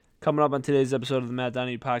Coming up on today's episode of the Matt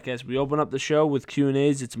Donahue Podcast, we open up the show with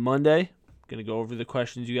Q&As. It's Monday. Going to go over the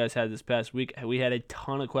questions you guys had this past week. We had a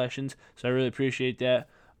ton of questions, so I really appreciate that.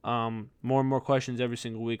 More and more questions every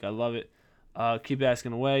single week. I love it. Keep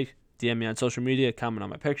asking away. DM me on social media. Comment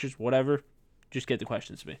on my pictures. Whatever. Just get the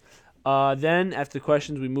questions to me. Then, after the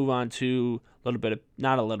questions, we move on to a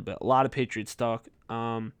lot of Patriots talk.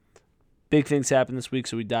 Big things happen this week,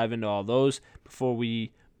 so we dive into all those before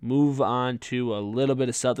we move on to a little bit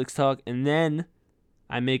of Celtics talk, and then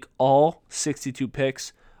I make all 62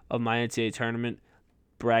 picks of my NCAA tournament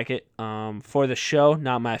bracket for the show,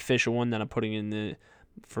 not my official one that I'm putting in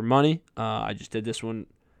for money. I just did this one.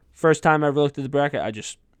 First time I ever looked at the bracket, I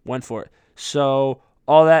just went for it. So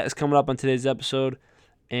all that is coming up on today's episode,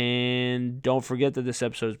 and don't forget that this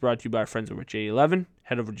episode is brought to you by our friends over at J11.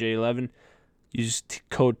 Head over to J11. Use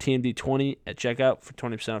code TMD20 at checkout for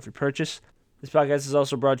 20% off your purchase. This podcast is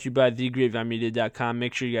also brought to you by TheGrapevineMedia.com.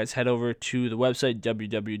 Make sure you guys head over to the website,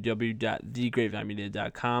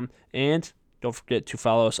 www.TheGrapevineMedia.com. And don't forget to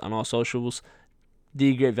follow us on all socials,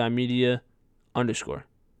 TheGrapevineMedia_ on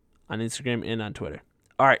Instagram and on Twitter.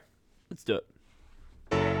 All right, let's do it.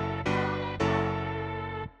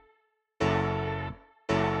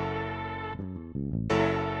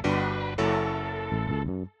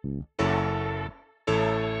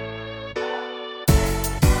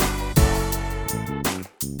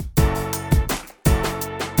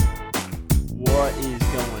 What is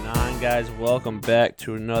going on, guys? Welcome back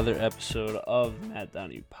to another episode of Matt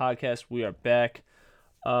Donahue Podcast. We are back.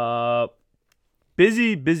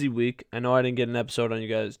 Busy week. I know I didn't get an episode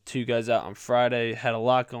to you guys out on Friday. Had a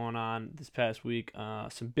lot going on this past week.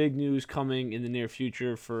 Some big news coming in the near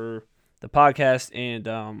future for the podcast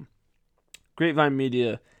and Grapevine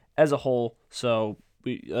Media as a whole. So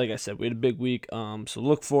like I said, we had a big week. So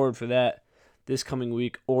look forward for that this coming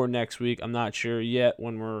week or next week. I'm not sure yet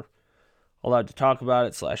when we're allowed to talk about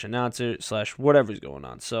it, /announce it, /whatever's going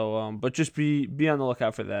on. So, but just be on the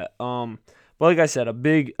lookout for that. But like I said, a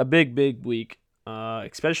big week,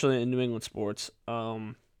 especially in New England sports. A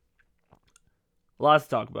lot to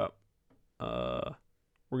talk about.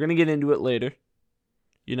 We're gonna get into it later,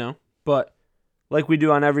 but like we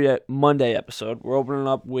do on every Monday episode, we're opening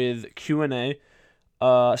up with Q&A.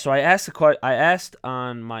 So I asked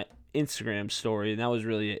on my Instagram story, and that was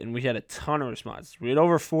really it. And we had a ton of responses. We had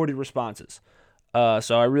over 40 responses.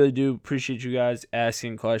 So I really do appreciate you guys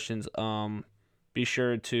asking questions. Be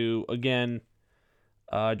sure to, again,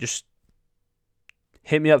 just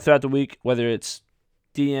hit me up throughout the week, whether it's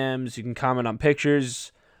DMs, you can comment on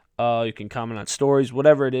pictures, you can comment on stories,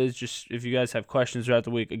 whatever it is. Just if you guys have questions throughout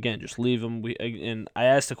the week, again, just leave them. And I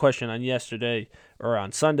asked a question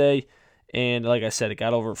on Sunday, and like I said, it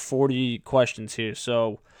got over 40 questions here.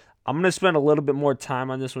 So I'm going to spend a little bit more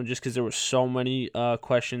time on this one just because there were so many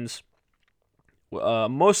questions,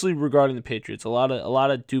 mostly regarding the Patriots. A lot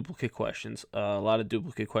of duplicate questions,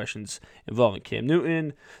 involving Cam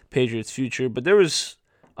Newton, Patriots' future. But there was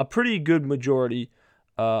a pretty good majority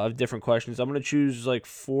of different questions. I'm going to choose like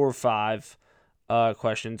 4 or 5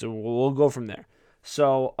 questions, and we'll go from there.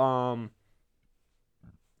 So,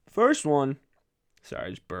 first one, sorry,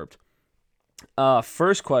 I just burped.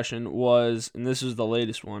 First question was, and this is the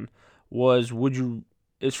latest one, was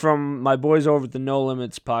it's from my boys over at the No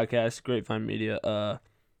Limits podcast, Grapevine Media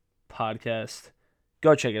podcast.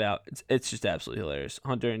 Go check it out. It's just absolutely hilarious.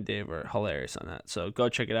 Hunter and Dave are hilarious on that. So go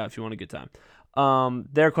check it out if you want a good time.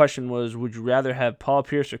 Their question was, would you rather have Paul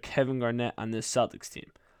Pierce or Kevin Garnett on this Celtics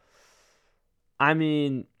team? I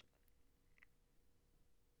mean,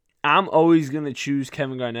 I'm always going to choose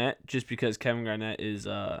Kevin Garnett just because Kevin Garnett is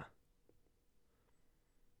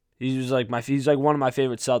he's like one of my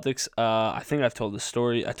favorite Celtics. I think I've told this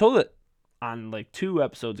story. I told it on like 2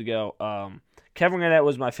 episodes ago. Kevin Garnett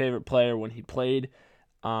was my favorite player when he played.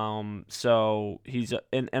 So he's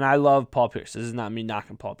and I love Paul Pierce. This is not me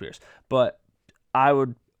knocking Paul Pierce, but I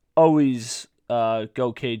would always go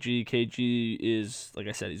KG. KG is, like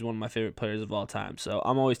I said, he's one of my favorite players of all time. So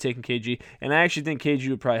I'm always taking KG, and I actually think KG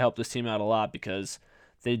would probably help this team out a lot because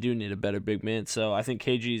they do need a better big man. So I think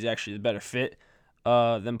KG is actually the better fit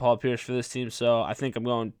than Paul Pierce for this team. So I think I'm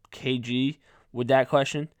going KG with that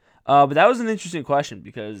question. But that was an interesting question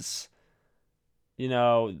because,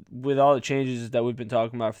 with all the changes that we've been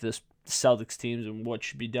talking about for this Celtics teams and what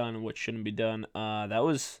should be done and what shouldn't be done, that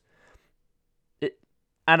was it.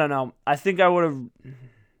 I don't know. I think I would have.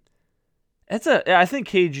 I think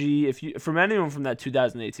KG, from anyone from that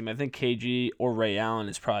 2008 team, I think KG or Ray Allen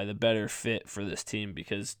is probably the better fit for this team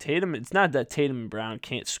because Tatum. It's not that Tatum and Brown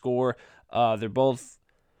can't score. They're both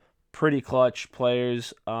pretty clutch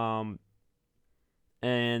players.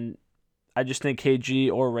 And I just think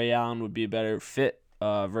KG or Ray Allen would be a better fit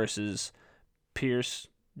versus Pierce.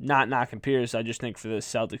 Not knocking Pierce. I just think for the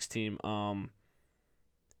Celtics team,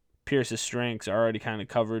 Pierce's strengths are already kind of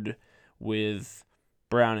covered with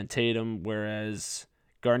Brown and Tatum, whereas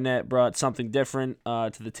Garnett brought something different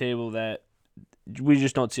to the table that we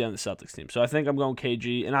just don't see on the Celtics team. So I think I'm going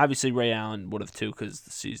KG, and obviously Ray Allen would have too because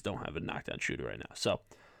the C's don't have a knockdown shooter right now. So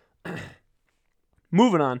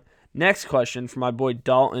moving on. Next question from my boy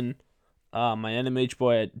Dalton, my NMH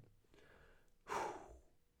boy.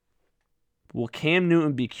 Will Cam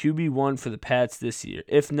Newton be QB1 for the Pats this year?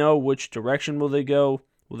 If no, which direction will they go?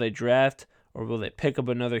 Will they draft, or will they pick up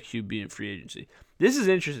another QB in free agency? This is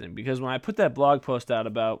interesting because when I put that blog post out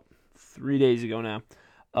about 3 days ago now,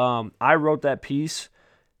 I wrote that piece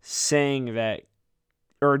saying that,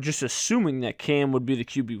 or just assuming that Cam would be the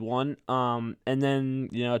QB1. And then,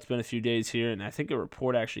 it's been a few days here, and I think a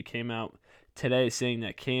report actually came out today saying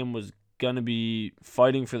that Cam was going to be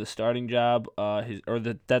fighting for the starting job,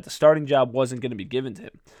 that the starting job wasn't going to be given to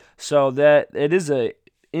him. So that it is a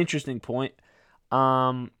interesting point.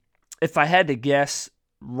 If I had to guess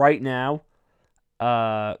right now,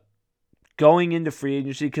 going into free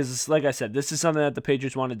agency, because like I said, this is something that the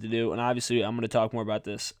Patriots wanted to do, and obviously I'm going to talk more about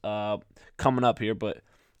this coming up here, but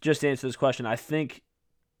just to answer this question, I think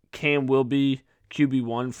Cam will be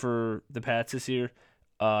QB1 for the Pats this year,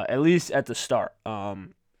 at least at the start.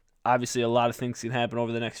 Obviously, a lot of things can happen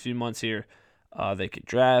over the next few months here. They could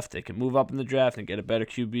draft, they can move up in the draft and get a better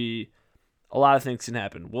QB. A lot of things can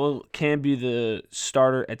happen. Will Cam be the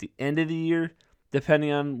starter at the end of the year,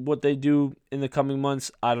 depending on what they do in the coming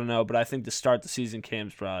months? I don't know, but I think to start the season,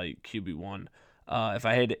 Cam's probably QB1. If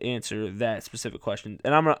I had to answer that specific question,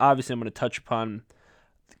 and I'm going to touch upon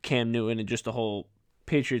Cam Newton and just the whole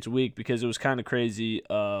Patriots week because it was kind of crazy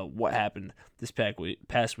what happened this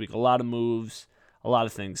past week. A lot of moves. A lot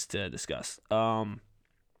of things to discuss.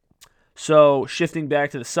 So shifting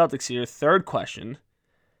back to the Celtics here, third question: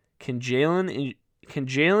 Can Jalen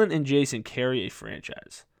and Jason carry a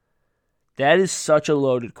franchise? That is such a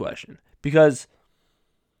loaded question because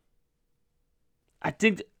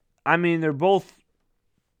they're both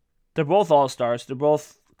all-stars. They're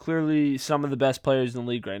both clearly some of the best players in the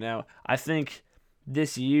league right now. I think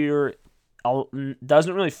this year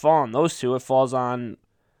doesn't really fall on those two. It falls on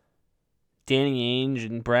Danny Ainge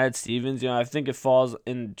and Brad Stevens. I think it falls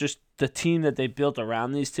in just the team that they built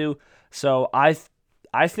around these two. So I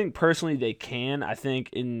think personally they can. I think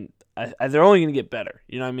they're only going to get better.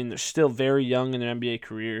 They're still very young in their NBA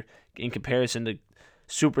career in comparison to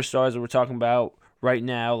superstars that we're talking about right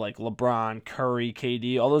now, like LeBron, Curry,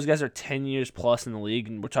 KD. All those guys are 10 years plus in the league,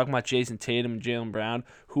 and we're talking about Jason Tatum and Jaylen Brown,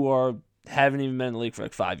 who haven't even been in the league for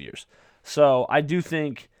like 5 years. So I do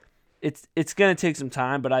think it's going to take some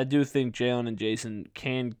time, but I do think Jalen and Jason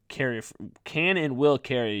can and will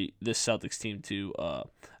carry this Celtics team to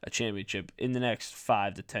a championship in the next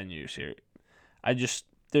 5 to 10 years here.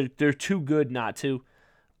 They're too good not to,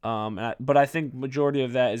 but I think majority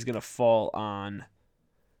of that is going to fall on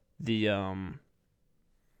the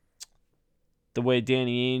way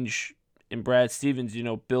Danny Ainge and Brad Stevens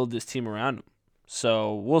build this team around them.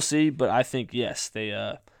 So we'll see, but I think yes, they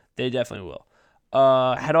definitely will.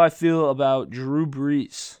 How do I feel about Drew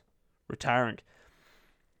Brees retiring?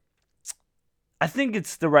 I think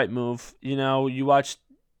it's the right move. You watched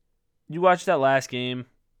that last game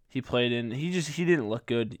he played in. He didn't look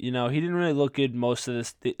good. He didn't really look good most of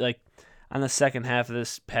this, like on the second half of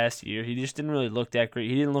this past year. He just didn't really look that great.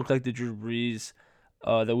 He didn't look like the Drew Brees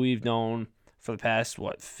that we've known for the past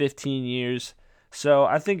 15 years. So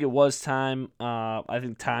I think it was time. I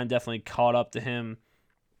think time definitely caught up to him.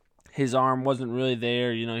 His arm wasn't really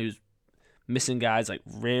there. He was missing guys like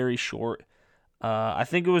very short. I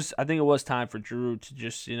think it was time for Drew to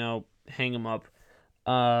just hang him up.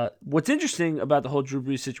 What's interesting about the whole Drew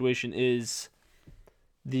Brees situation is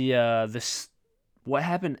what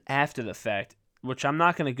happened after the fact, which I'm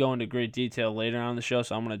not going to go into great detail later on in the show,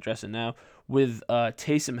 so I'm going to address it now with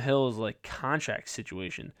Taysom Hill's contract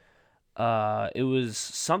situation. It was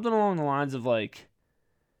something along the lines of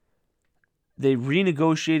they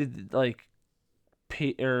renegotiated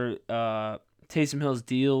Taysom Hill's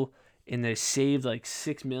deal, and they saved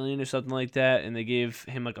 $6 million or something like that, and they gave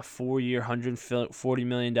him a 4-year, $140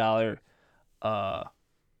 million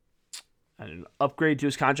upgrade to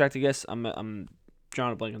his contract. I guess I'm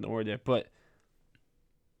drawing a blank on the word there, but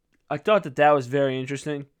I thought that was very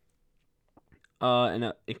interesting,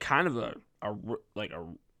 and it kind of a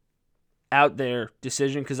out there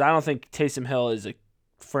decision because I don't think Taysom Hill is a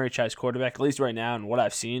franchise quarterback, at least right now, and what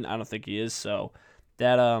I've seen, I don't think he is. So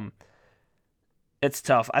that It's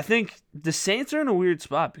tough. I think the Saints are in a weird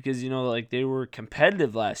spot because like they were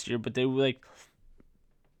competitive last year, but they were like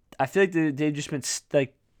I feel like they've just been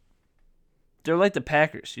like they're like the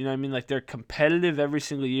Packers. You know what I mean? Like they're competitive every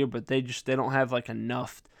single year, but they don't have like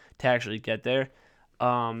enough to actually get there.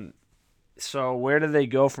 Um, so where do they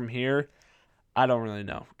go from here? I don't really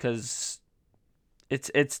know because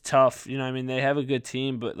it's tough. You know what I mean? They have a good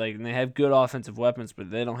team, but like and they have good offensive weapons,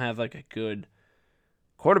 but they don't have like a good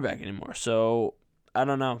quarterback anymore. So I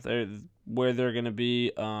don't know where they're gonna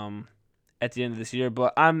be at the end of this year.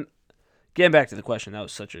 But I'm getting back to the question. That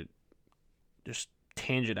was such a just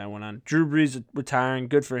tangent I went on. Drew Brees retiring,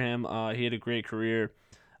 good for him. He had a great career.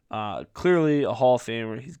 Clearly a Hall of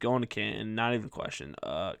Famer. He's going to Canton, not even a question.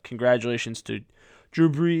 Congratulations to Drew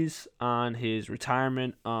Brees on his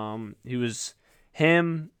retirement. He was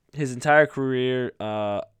his entire career.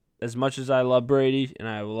 As much as I love Brady, and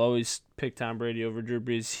I will always pick Tom Brady over Drew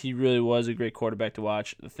Brees, he really was a great quarterback to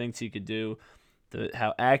watch. The things he could do,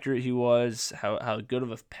 how accurate he was, how good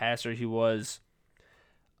of a passer he was.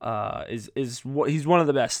 He's one of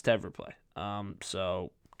the best to ever play.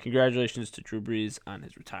 So congratulations to Drew Brees on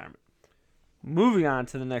his retirement. Moving on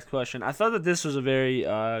to the next question. I thought that this was a very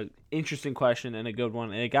interesting question and a good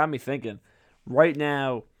one, and it got me thinking. Right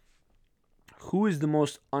now, who is the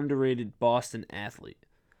most underrated Boston athlete?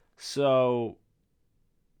 So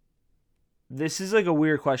this is like a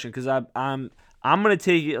weird question because I'm gonna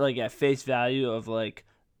take it like at face value of like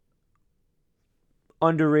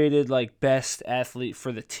underrated like best athlete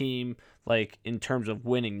for the team, like in terms of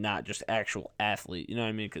winning, not just actual athlete. You know what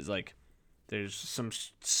I mean? Because like there's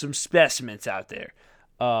some specimens out there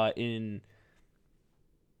in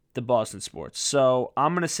the Boston sports. So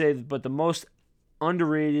I'm gonna say, but the most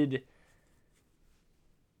underrated.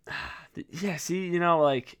 Yeah, see,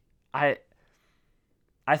 like I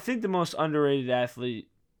think the most underrated athlete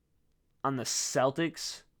on the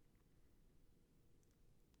Celtics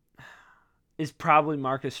is probably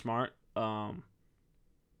Marcus Smart. And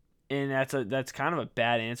that's kind of a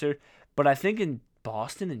bad answer, but I think in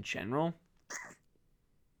Boston in general,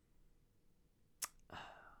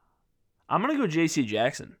 I'm gonna go J.C.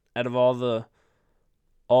 Jackson. Out of all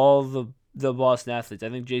the Boston athletes, I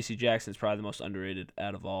think J.C. Jackson is probably the most underrated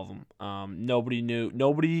out of all of them.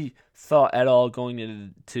 Nobody thought at all going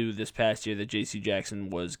into this past year that J.C. Jackson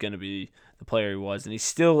was gonna be the player he was, and he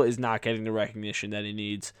still is not getting the recognition that he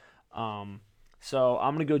needs. So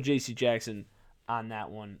I'm gonna go J.C. Jackson on that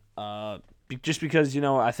one. Just because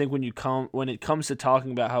I think when it comes to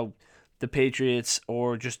talking about how the Patriots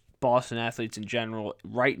or just Boston athletes in general,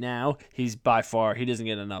 right now he doesn't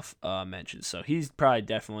get enough mentions. So he's probably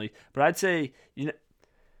definitely, but I'd say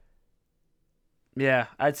yeah,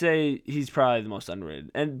 I'd say he's probably the most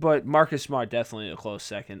underrated. But Marcus Smart definitely a close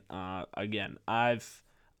second. Again, I've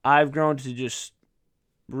grown to just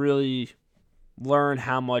really learn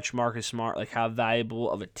how much Marcus Smart, like how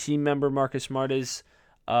valuable of a team member Marcus Smart is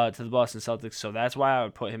to the Boston Celtics. So that's why I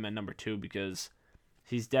would put him at number 2 because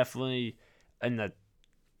he's definitely in the.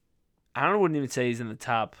 Wouldn't even say he's in the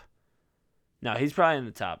top. No, he's probably in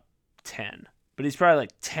the top 10, but he's probably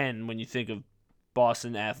like 10 when you think of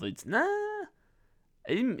Boston athletes. Nah,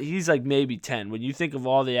 he's like maybe 10 when you think of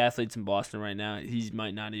all the athletes in Boston right now. He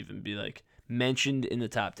might not even be like mentioned in the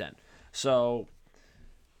top 10. So.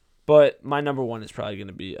 But my number 1 is probably going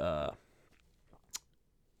to be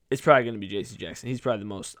J.C. Jackson. He's probably the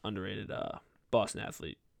most underrated Boston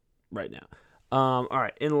athlete right now. All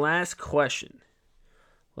right, and last question.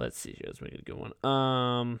 Let's see here. Let's make it a good one.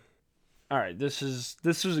 All right, this was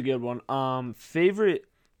a good one. Favorite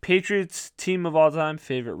Patriots team of all time,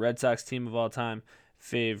 favorite Red Sox team of all time,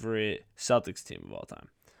 favorite Celtics team of all time.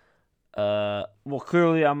 Well,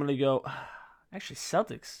 clearly I'm gonna go. Actually,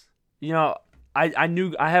 Celtics. I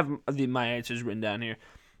knew I have my answers written down here,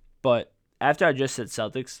 but after I just said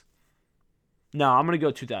Celtics, no, I'm gonna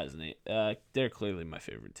go 2008. They're clearly my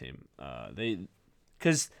favorite team.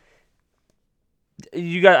 Because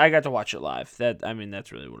I got to watch it live.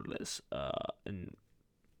 That's really what it is. And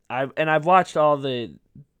I've watched all the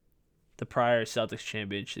prior Celtics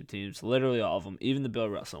championship teams, literally all of them, even the Bill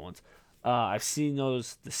Russell ones. I've seen the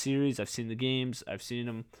series, I've seen the games, I've seen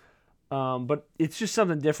them. But it's just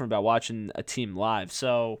something different about watching a team live.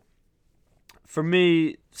 So for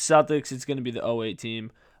me, Celtics, it's going to be the 08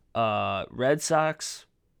 team. Red Sox.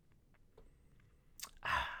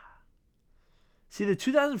 See, the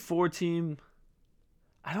 2004 team,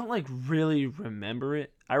 I don't really remember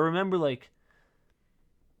it. I don't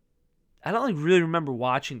really remember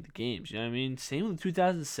watching the games. You know what I mean? Same with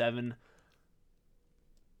 2007.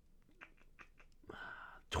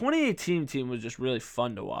 2018 team was just really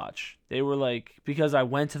fun to watch. They were like, because I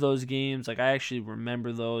went to those games, like I actually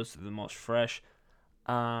remember those. They're the most fresh.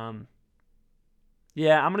 Yeah, I'm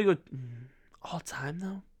gonna go all time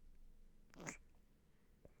though.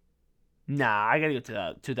 Nah, I gotta go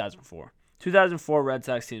to 2004. 2004 Red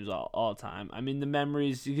Sox teams all time. I mean the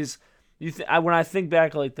memories because when I think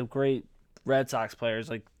back like the great Red Sox players,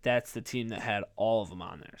 like that's the team that had all of them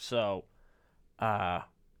on there. So,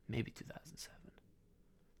 maybe 2007.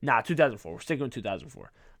 Nah, 2004. We're sticking with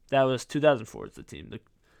 2004. That was 2004 is the team.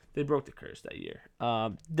 They broke the curse that year.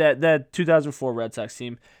 That 2004 Red Sox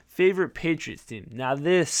team. Favorite Patriots team. Now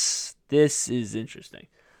this is interesting.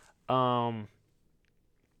 I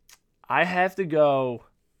have to go.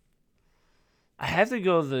 I have to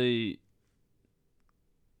go the.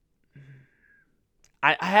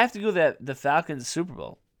 I have to go the Falcons Super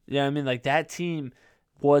Bowl. Yeah, I mean like that team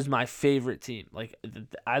was my favorite team. Like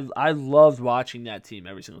I loved watching that team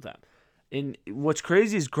every single time. And what's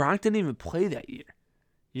crazy is Gronk didn't even play that year.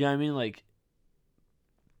 You know what I mean? Like,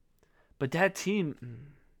 but that team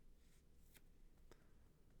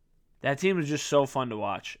was just so fun to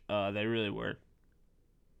watch. They really were.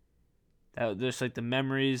 That just like the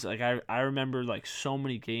memories. Like I remember like so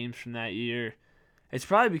many games from that year. It's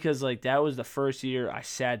probably because like that was the first year I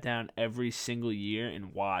sat down every single year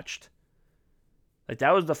and watched. Like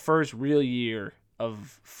that was the first real year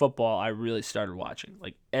of football I really started watching.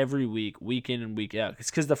 Like every week in and week out. It's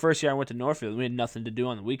because the first year I went to Northfield, we had nothing to do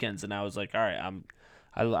on the weekends, and I was like, all right,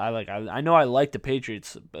 I know I like the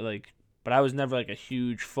Patriots, but I was never like a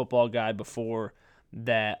huge football guy before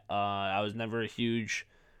that. I was never a huge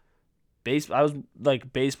baseball. I was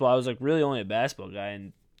like baseball. I was like really only a basketball guy,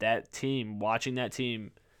 and that team, watching that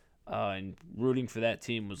team, and rooting for that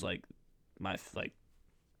team was like my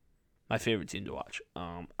favorite team to watch.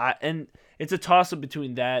 And it's a toss up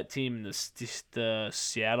between that team and the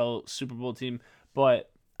Seattle Super Bowl team, but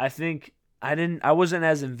I think I wasn't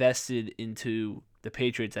as invested into the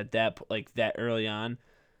Patriots at that early on,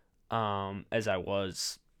 as I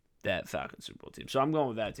was that Falcons Super Bowl team. So I'm going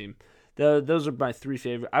with that team. Those are my three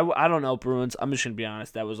favorite. I don't know Bruins. I'm just gonna be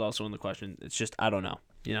honest. That was also in the question. It's just I don't know.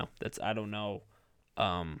 I don't know.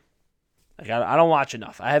 I don't watch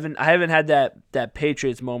enough. I haven't had that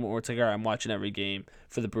Patriots moment where it's like, all right, I'm watching every game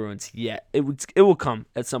for the Bruins yet. It will come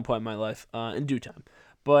at some point in my life, in due time.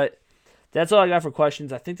 But that's all I got for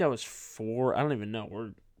questions. I think that was 4. I don't even know.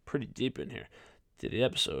 We're pretty deep in here to the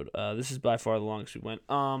episode. This is by far the longest we went.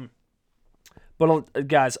 But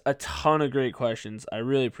guys, a ton of great questions. I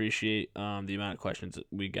really appreciate the amount of questions that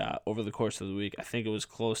we got over the course of the week. I think it was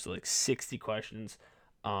close to like 60 questions.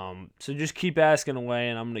 So just keep asking away,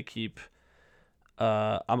 and I'm gonna keep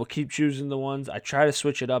choosing the ones. I try to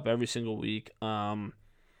switch it up every single week, and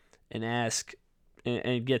ask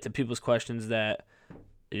and get to people's questions that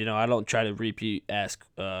I don't try to repeat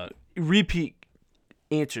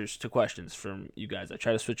answers to questions from you guys. I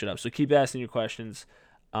try to switch it up. So keep asking your questions.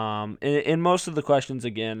 And most of the questions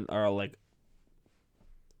again are like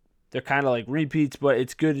they're kind of like repeats, but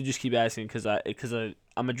it's good to just keep asking because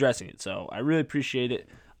I'm addressing it. So I really appreciate it.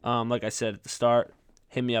 Like I said at the start,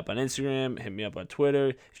 hit me up on Instagram, hit me up on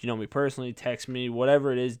Twitter. If you know me personally, text me,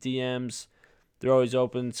 whatever it is, DMs, they're always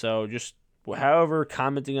open. So just however,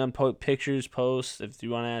 commenting on pictures, posts, if you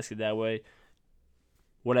want to ask it that way,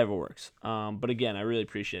 whatever works. But again, I really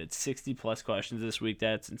appreciate it. 60 plus questions this week.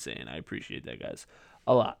 That's insane. I appreciate that, guys,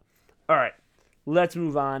 a lot. All right, let's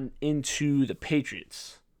move on into the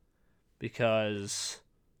Patriots because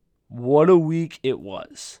what a week it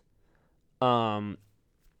was.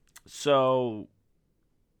 So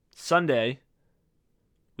Sunday,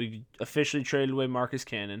 we officially traded away Marcus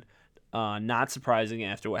Cannon. Not surprising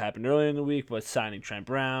after what happened earlier in the week, but signing Trent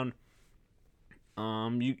Brown.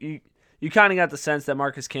 You kind of got the sense that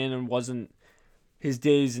Marcus Cannon wasn't his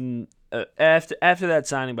days in after that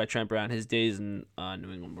signing by Trent Brown, his days in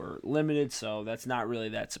New England were limited, so that's not really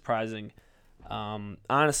that surprising.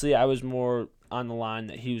 Honestly, I was more on the line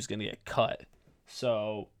that he was going to get cut.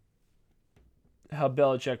 So how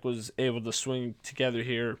Belichick was able to swing together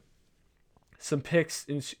here some picks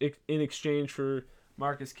in exchange for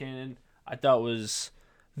Marcus Cannon, I thought was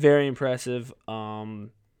very impressive.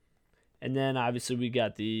 And then obviously we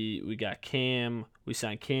got Cam, we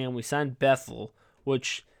signed Bethel,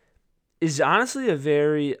 which is honestly a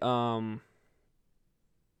very I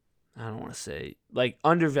don't want to say like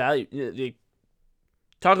undervalued. They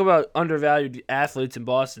talk about undervalued athletes in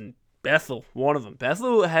Boston. Bethel, one of them.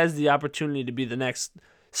 Bethel has the opportunity to be the next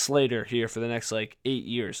Slater here for the next 8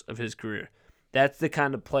 years of his career. That's the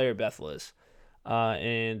kind of player Bethel is.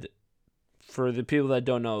 And for the people that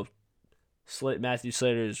don't know, Matthew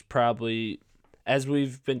Slater is probably as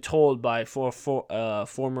we've been told by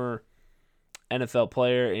former NFL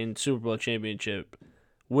player and Super Bowl championship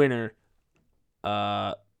winner,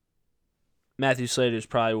 Matthew Slater is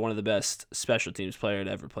probably one of the best special teams player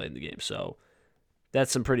to ever play in the game. So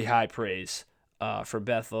that's some pretty high praise for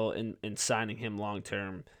Bethel in signing him long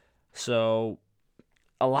term. So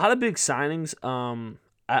a lot of big signings.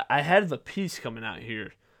 I had a piece coming out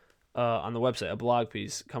here on the website, a blog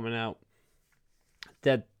piece coming out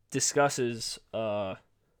that discusses the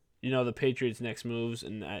Patriots' next moves,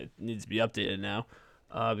 and that needs to be updated now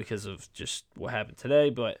because of just what happened today.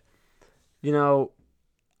 But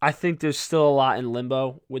I think there's still a lot in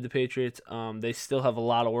limbo with the Patriots. They still have a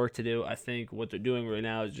lot of work to do. I think what they're doing right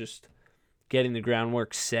now is just getting the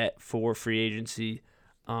groundwork set for free agency.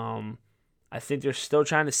 I think they're still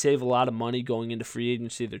trying to save a lot of money going into free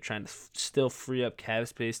agency. They're trying to still free up cap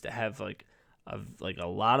space to have a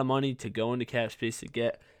lot of money to go into cap space to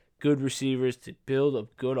get good receivers, to build a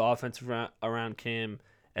good offense around Cam,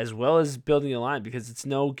 as well as building a line, because it's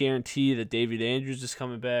no guarantee that David Andrews is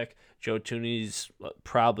coming back. Joe Tooney's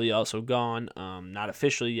probably also gone, not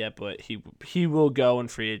officially yet, but he will go in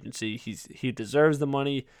free agency. He deserves the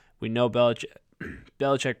money. We know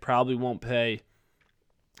Belichick probably won't pay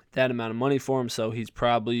that amount of money for him, so he's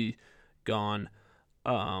probably gone.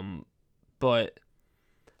 But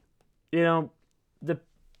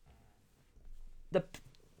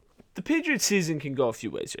the Patriots season can go a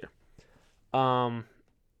few ways here. And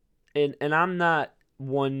I'm not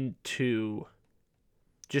one to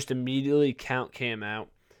just immediately count Cam out,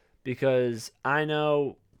 because I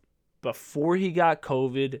know before he got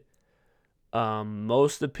COVID,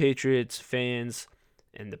 most of the Patriots fans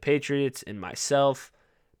and the Patriots and myself,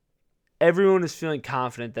 everyone is feeling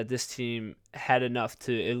confident that this team had enough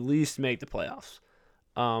to at least make the playoffs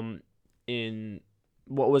in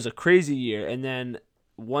what was a crazy year. And then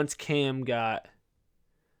once Cam got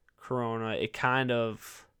Corona, it kind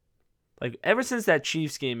of, ever since that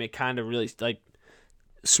Chiefs game, it kind of really,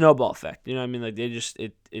 snowball effect. You know what I mean? They just,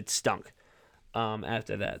 it stunk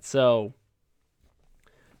after that. So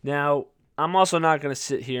now I'm also not going to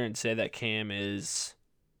sit here and say that Cam is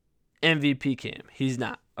MVP Cam. He's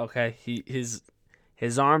not. Okay, his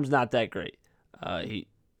arm's not that great. He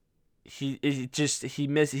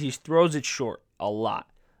throws it short a lot.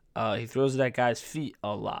 He throws it at guys' feet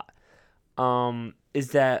a lot.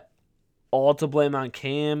 Is that all to blame on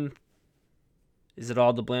Cam? Is it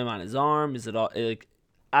all to blame on his arm? Is it all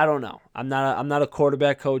I don't know. I'm not a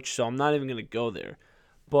quarterback coach, so I'm not even gonna go there.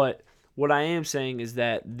 But what I am saying is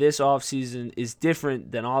that this offseason is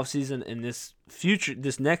different than offseason, and this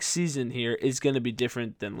next season here is going to be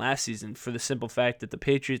different than last season, for the simple fact that the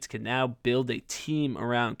Patriots can now build a team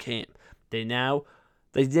around Cam. They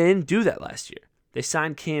didn't do that last year. They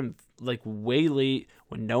signed Cam way late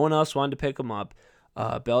when no one else wanted to pick him up.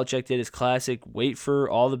 Belichick did his classic wait for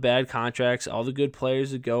all the bad contracts, all the good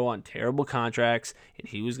players to go on terrible contracts, and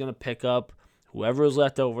he was going to pick up whoever was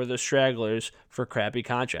left over, the stragglers, for crappy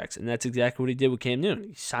contracts. And that's exactly what he did with Cam Newton.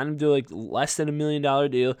 He signed him to less than $1 million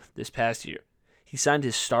deal this past year. He signed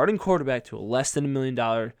his starting quarterback to a less than $1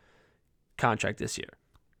 million contract this year.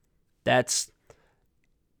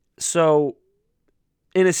 So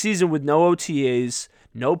in a season with no OTAs,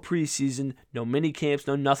 no preseason, no mini camps,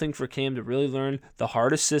 no nothing for Cam to really learn the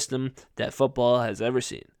hardest system that football has ever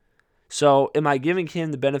seen. So am I giving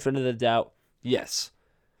Cam the benefit of the doubt? Yes.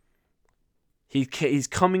 He's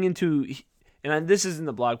coming into, and this is in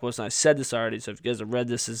the blog post, and I said this already, so if you guys have read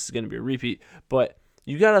this is going to be a repeat, but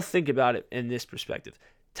you got to think about it in this perspective.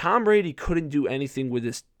 Tom Brady couldn't do anything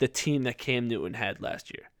with the team that Cam Newton had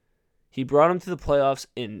last year. He brought him to the playoffs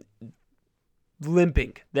in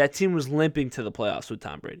limping. That team was limping to the playoffs with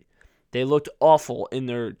Tom Brady. They looked awful in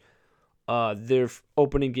their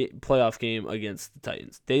opening playoff game against the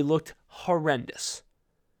Titans. They looked horrendous.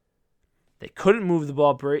 They couldn't move the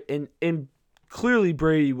ball, and clearly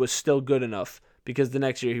Brady was still good enough, because the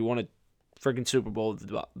next year he won a freaking Super Bowl with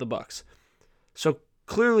the Bucs. So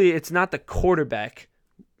clearly it's not the quarterback.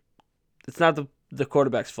 It's not the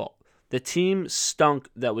quarterback's fault. The team stunk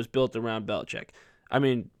that was built around Belichick.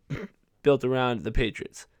 Built around the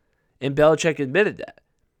Patriots. And Belichick admitted that.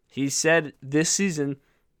 He said this season,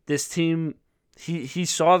 this team, he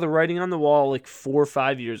saw the writing on the wall 4 or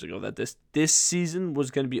 5 years ago that this season was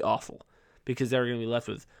going to be awful, because they were going to be left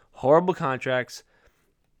with horrible contracts,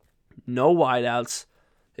 no wideouts.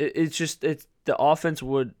 The offense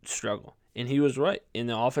would struggle. And he was right. And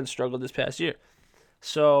the offense struggled this past year.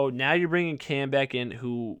 So now you're bringing Cam back in,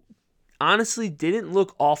 who honestly didn't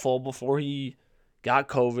look awful before he got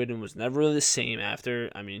COVID and was never really the same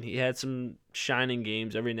after. He had some shining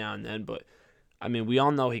games every now and then, but I mean, we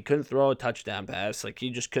all know he couldn't throw a touchdown pass. Like, he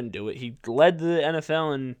just couldn't do it. He led the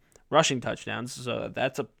NFL in rushing touchdowns, so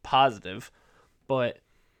that's a positive. But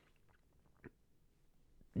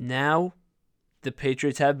now the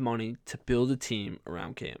Patriots have money to build a team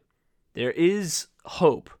around Cam. There is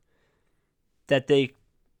hope that they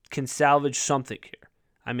can salvage something here.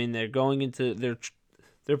 I mean, they're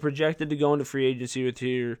projected to go into free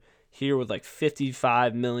agency here with like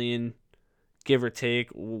 $55 million, give or take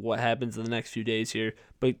what happens in the next few days here,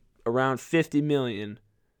 but around $50 million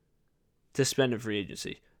to spend in free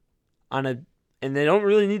agency and they don't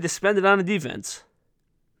really need to spend it on a defense.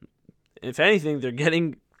 If anything, they're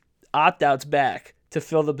getting opt-outs back to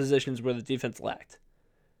fill the positions where the defense lacked.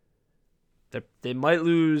 They might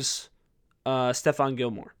lose Stephon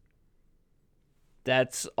Gilmore.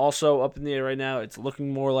 That's also up in the air right now. It's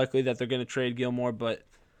looking more likely that they're going to trade Gilmore, but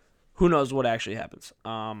who knows what actually happens.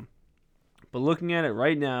 But looking at it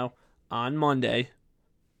right now, on Monday,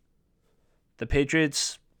 the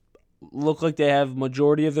Patriots look like they have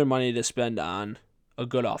majority of their money to spend on a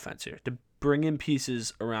good offense here, to bring in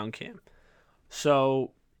pieces around Cam.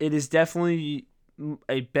 So it is definitely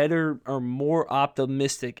a better or more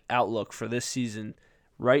optimistic outlook for this season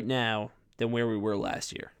right now than where we were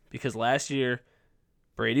last year. Because last year,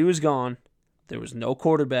 Brady was gone. There was no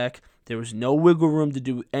quarterback. There was no wiggle room to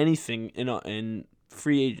do anything in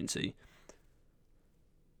free agency.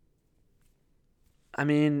 I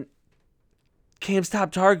mean, Cam's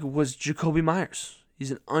top target was Jacoby Myers.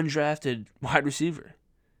 He's an undrafted wide receiver.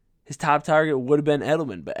 His top target would have been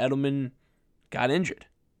Edelman, but Edelman got injured.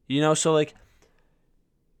 So like,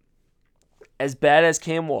 as bad as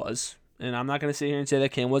Cam was, and I'm not going to sit here and say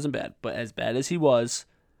that Cam wasn't bad, but as bad as he was,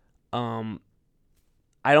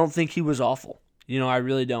 I don't think he was awful. I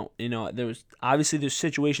really don't. There's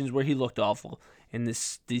situations where he looked awful, and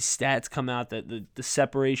these stats come out that the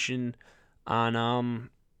separation on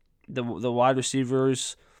the wide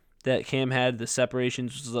receivers that Cam had, the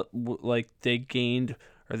separations was like they gained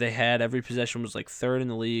or they had every possession was like third in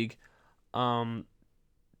the league.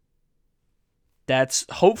 That's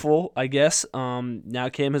hopeful, I guess. Now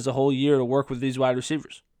Cam has a whole year to work with these wide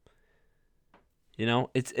receivers. I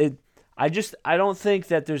don't think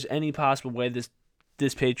that there's any possible way this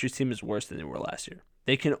Patriots team is worse than they were last year.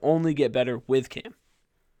 They can only get better with Cam.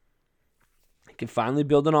 They can finally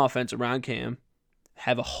build an offense around Cam,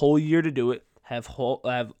 have a whole year to do it, have all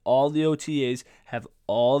the OTAs, have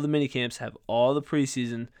all the minicamps, have all the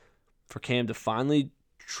preseason for Cam to finally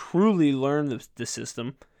truly learn the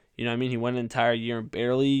system. He went an entire year and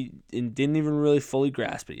didn't even really fully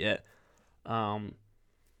grasp it yet. I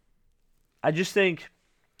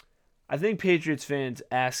think Patriots fans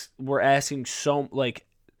were asking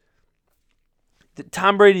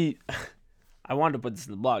Tom Brady. I wanted to put this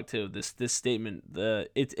in the blog too. This statement,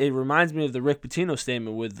 it reminds me of the Rick Pitino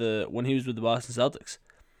statement when he was with the Boston Celtics,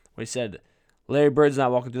 where he said, "Larry Bird's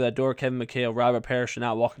not walking through that door. Kevin McHale, Robert Parrish are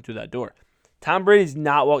not walking through that door." Tom Brady's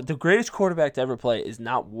not the greatest quarterback to ever play is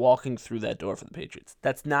not walking through that door for the Patriots.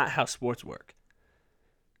 That's not how sports work.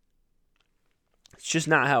 It's just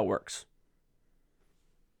not how it works.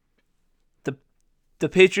 The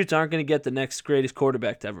Patriots aren't going to get the next greatest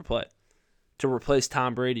quarterback to ever play to replace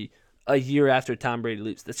Tom Brady a year after Tom Brady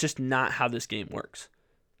leaves. That's just not how this game works.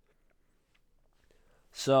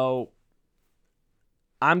 So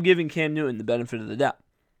I'm giving Cam Newton the benefit of the doubt.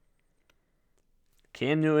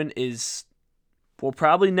 Cam Newton will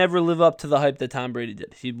probably never live up to the hype that Tom Brady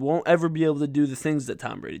did. He won't ever be able to do the things that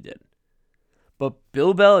Tom Brady did. But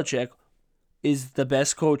Bill Belichick is the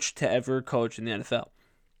best coach to ever coach in the NFL.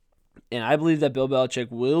 And I believe that Bill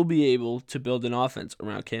Belichick will be able to build an offense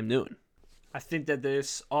around Cam Newton. I think that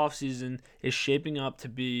this offseason is shaping up to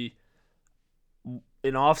be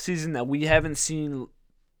an offseason that we haven't seen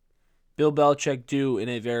Bill Belichick do in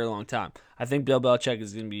a very long time. I think Bill Belichick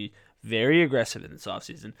is going to be very aggressive in this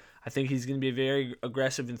offseason. I think he's going to be very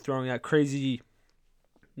aggressive in throwing out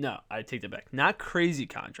I take that back. Not crazy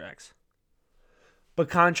contracts, but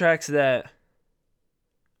contracts that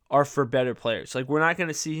are for better players. Like, we're not going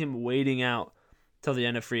to see him waiting out till the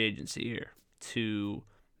end of free agency here to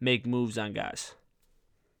make moves on guys.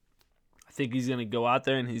 I think he's going to go out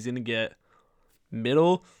there and he's going to get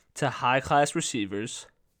middle to high-class receivers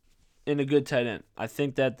and a good tight end. I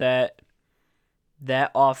think that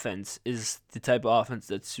offense is the type of offense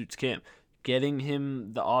that suits Cam. Getting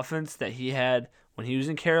him the offense that he had when he was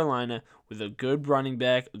in Carolina with a good running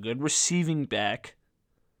back, a good receiving back,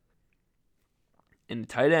 and a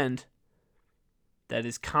tight end that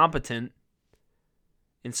is competent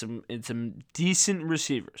in some decent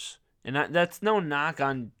receivers. And that's no knock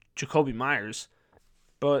on Jacoby Myers,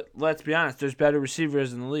 but let's be honest, there's better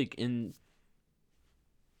receivers in the league. And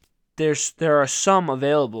there are some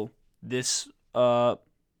available this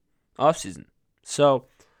offseason. So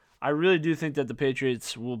I really do think that the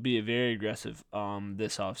Patriots will be very aggressive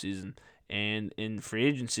this offseason and in free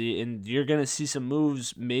agency, and you're going to see some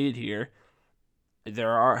moves made here.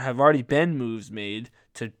 Have already been moves made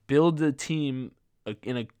to build the team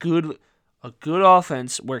in a good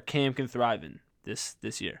offense where Cam can thrive in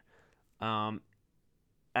this year. And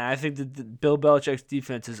I think that Bill Belichick's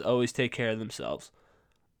defenses always take care of themselves.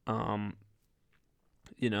 Am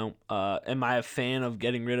I a fan of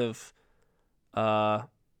getting rid of Stephon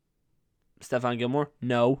Gilmore?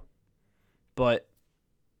 No. But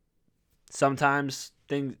sometimes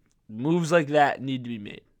moves like that need to be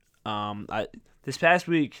made. This past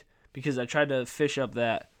week, because I tried to fish up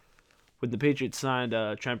that when the Patriots signed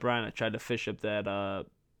Trent Bryant, I tried to fish up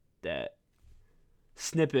that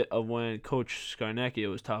snippet of when Coach Scarnecchia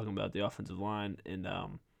was talking about the offensive line, and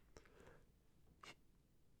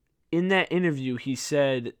in that interview, he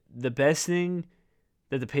said the best thing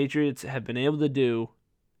that the Patriots have been able to do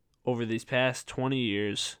over these past 20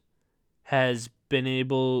 years is being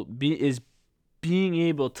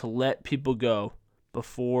able to let people go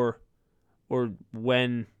before or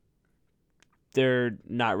when they're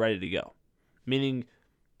not ready to go. Meaning,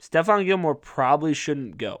 Stephon Gilmore probably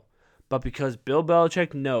shouldn't go. But because Bill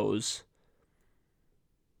Belichick knows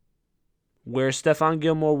where Stephon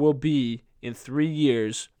Gilmore will be in 3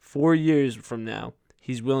 years, 4 years from now,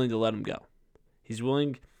 he's willing to let him go. He's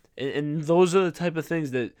willing, and those are the type of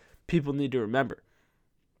things that people need to remember.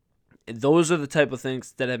 And those are the type of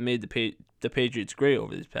things that have made the Patriots great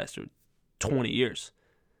over these past 20 years.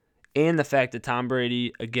 And the fact that Tom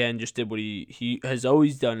Brady, again, just did what he has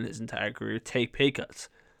always done in his entire career, take pay cuts.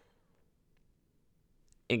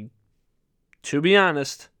 And to be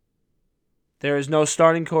honest, there is no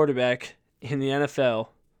starting quarterback in the NFL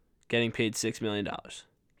getting paid $6 million.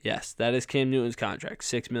 Yes, that is Cam Newton's contract,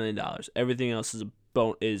 $6 million. Everything else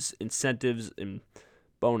is incentives and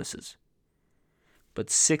bonuses. But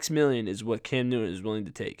 $6 million is what Cam Newton is willing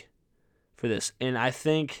to take for this. And I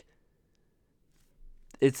think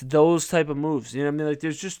it's those type of moves. You know what I mean? Like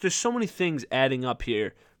there's so many things adding up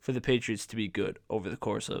here for the Patriots to be good over the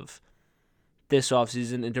course of this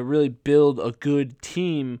offseason and to really build a good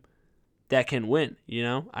team that can win, you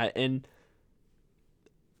know? And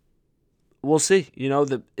we'll see, you know,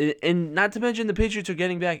 and not to mention the Patriots are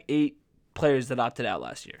getting back 8 players that opted out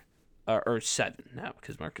last year. Or 7 now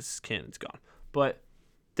because Marcus Cannon's gone. But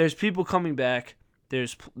there's people coming back.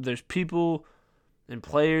 There's people and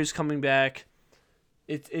players coming back.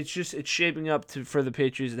 It's shaping up for the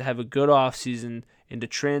Patriots to have a good offseason and to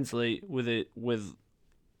translate with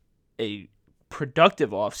a productive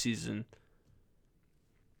offseason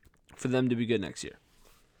for them to be good next year.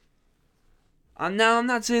 Now I'm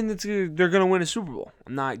not saying that they're going to win a Super Bowl.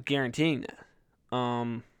 I'm not guaranteeing that.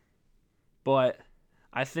 But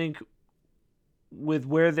I think with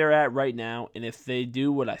where they're at right now, and if they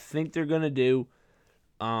do what I think they're going to do,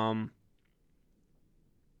 I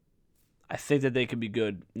think that they could be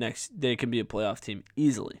good they can be a playoff team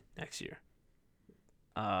easily next year.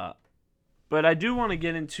 But I do want to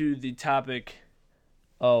get into the topic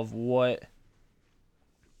of what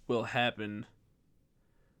will happen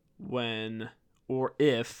when or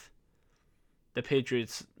if the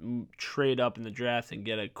Patriots trade up in the draft and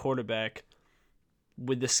get a quarterback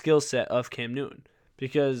with the skill set of Cam Newton.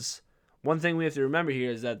 Because one thing we have to remember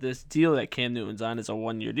here is that this deal that Cam Newton's on is a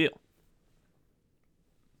 1-year deal.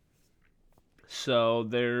 So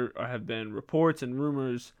there have been reports and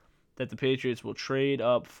rumors that the Patriots will trade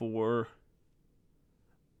up for,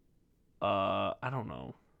 I don't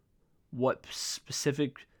know what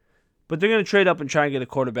specific, but they're going to trade up and try and get a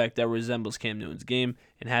quarterback that resembles Cam Newton's game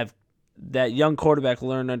and have that young quarterback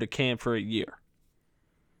learn under Cam for a year.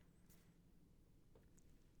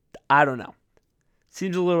 I don't know.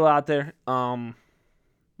 Seems a little out there.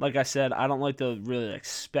 Like I said, I don't like to really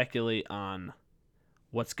speculate on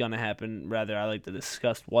what's going to happen. Rather, I like to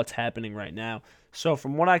discuss what's happening right now. So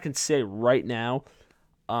from what I can say right now,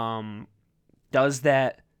 is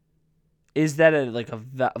that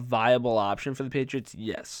a viable option for the Patriots?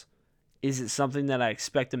 Yes. Is it something that I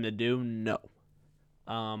expect them to do? No.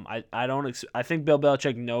 I think Bill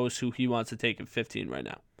Belichick knows who he wants to take at 15 right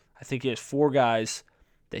now. I think he has 4 guys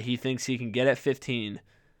that he thinks he can get at 15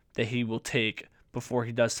 that he will take before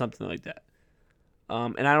he does something like that.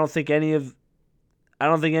 And I don't think any of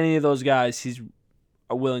those guys he's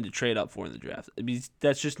willing to trade up for in the draft. I mean,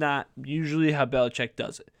 that's just not usually how Belichick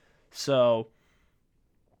does it. So,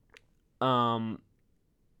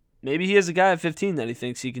 maybe he has a guy at 15 that he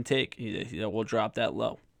thinks he can take. He will drop that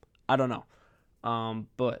low. I don't know.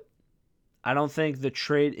 But I don't think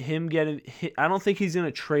I don't think he's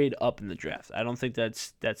gonna trade up in the draft. I don't think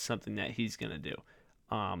that's something that he's gonna do.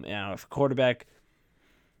 And if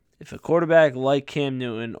a quarterback like Cam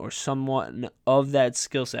Newton or someone of that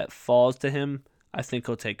skill set falls to him, I think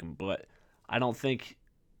he'll take him. But I don't think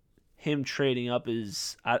him trading up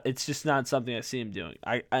it's just not something I see him doing.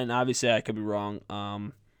 And obviously I could be wrong.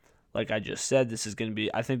 Like I just said,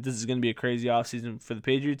 I think this is gonna be a crazy offseason for the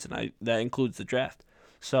Patriots, and that includes the draft.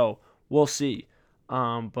 So we'll see.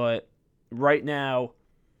 But right now,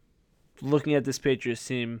 looking at this Patriots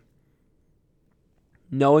team,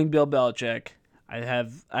 knowing Bill Belichick, I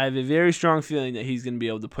have a very strong feeling that he's going to be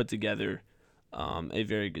able to put together a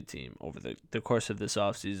very good team over the course of this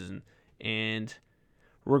offseason. And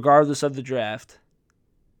regardless of the draft,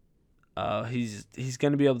 he's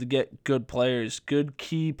going to be able to get good players, good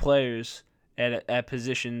key players at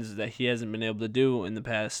positions that he hasn't been able to do in the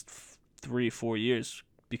past 3-4 years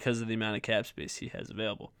because of the amount of cap space he has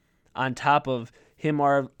available. On top of him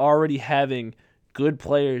already having good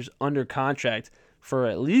players under contract for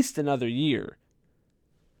at least another year.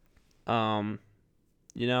 I'm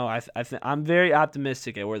very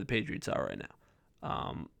optimistic at where the Patriots are right now.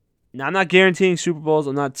 Now I'm not guaranteeing Super Bowls.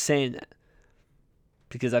 I'm not saying that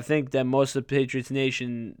because I think that most of the Patriots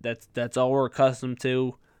nation that's all we're accustomed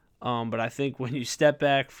to. But I think when you step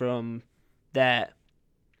back from that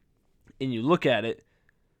and you look at it,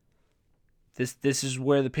 this is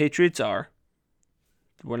where the Patriots are.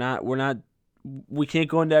 We can't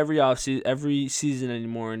go into every season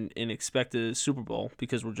anymore and expect a Super Bowl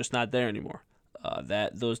because we're just not there anymore.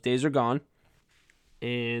 Those days are gone,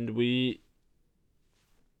 and I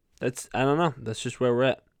don't know. That's just where we're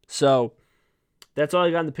at. So that's all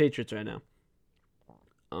I got on the Patriots right now.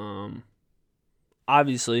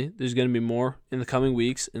 Obviously, there's going to be more in the coming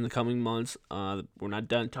weeks, in the coming months. We're not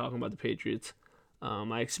done talking about the Patriots.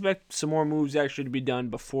 I expect some more moves actually to be done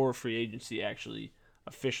before free agency actually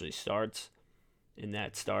officially starts. And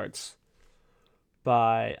that starts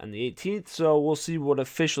on the 18th. So we'll see what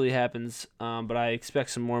officially happens. But I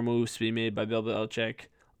expect some more moves to be made by Bill Belichick.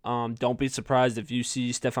 Don't be surprised if you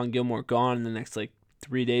see Stephon Gilmore gone in the next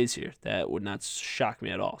 3 days here. That would not shock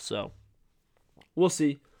me at all. So we'll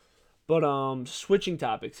see. But switching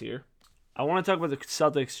topics here. I want to talk about the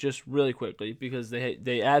Celtics just really quickly because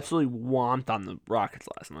they absolutely whomped on the Rockets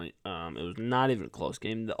last night. It was not even a close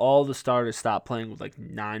game. All the starters stopped playing with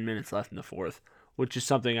 9 minutes left in the fourth, which is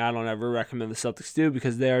something I don't ever recommend the Celtics do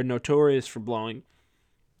because they are notorious for blowing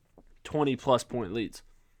 20-plus point leads.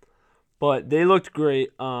 But they looked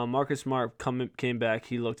great. Marcus Smart came back.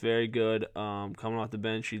 He looked very good coming off the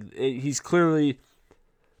bench. He's clearly –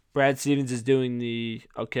 Brad Stevens is doing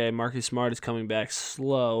Marcus Smart is coming back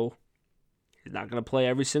slow. He's not going to play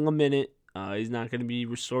every single minute. He's not going to be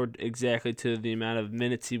restored exactly to the amount of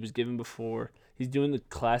minutes he was given before. He's doing the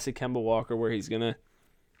classic Kemba Walker where he's going to,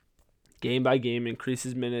 game by game, increase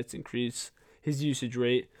his minutes, increase his usage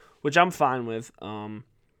rate, which I'm fine with. I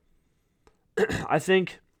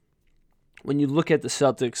think when you look at the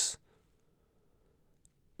Celtics'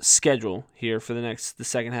 schedule here for the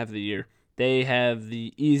second half of the year, they have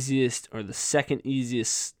the easiest or the second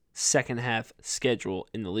easiest second half schedule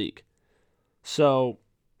in the league. So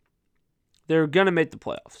they're going to make the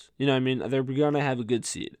playoffs. You know what I mean? They're going to have a good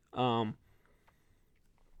seed. I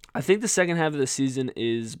think the second half of the season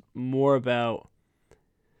is more about,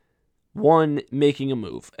 one, making a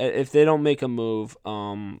move. If they don't make a move,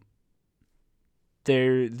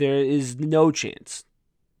 there is no chance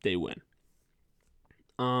they win.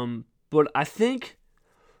 But I think,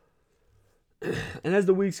 and as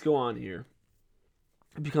the weeks go on here,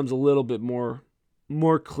 it becomes a little bit more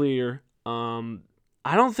clear.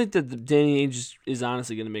 I don't think that Danny Ainge is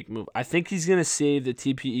honestly going to make a move. I think he's going to save the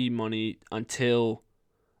TPE money until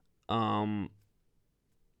the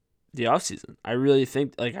offseason. I really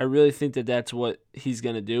think that that's what he's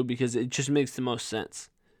going to do because it just makes the most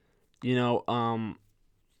sense. Do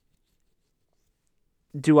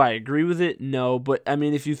I agree with it? No, but I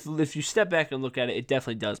mean if you step back and look at it, it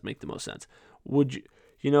definitely does make the most sense. Would you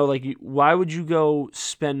why would you go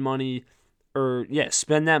spend money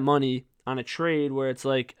spend that money on a trade where it's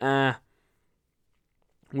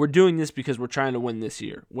we're doing this because we're trying to win this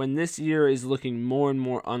year, when this year is looking more and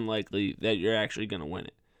more unlikely that you're actually going to win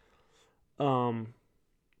it.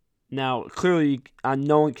 Now, clearly,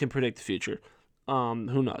 no one can predict the future.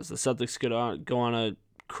 Who knows? The Celtics could go on a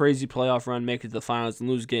crazy playoff run, make it to the finals, and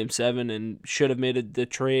lose Game 7, and should have made the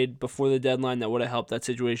trade before the deadline that would have helped that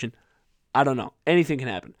situation. I don't know. Anything can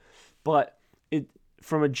happen. But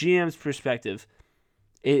from a GM's perspective,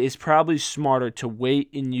 it is probably smarter to wait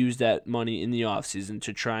and use that money in the offseason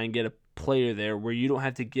to try and get a player there where you don't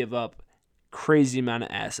have to give up crazy amount of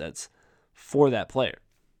assets for that player.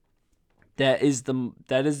 That is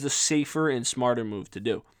the safer and smarter move to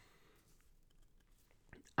do.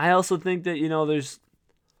 I also think that, there's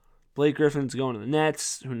Blake Griffin's going to the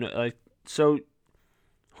Nets. So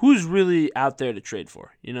who's really out there to trade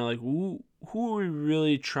for? Who are we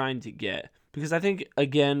really trying to get? Because I think,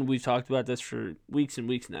 again, we've talked about this for weeks and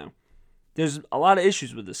weeks now. There's a lot of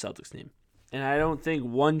issues with the Celtics team. And I don't think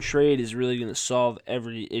one trade is really going to solve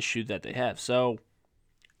every issue that they have. So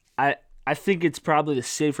I think it's probably the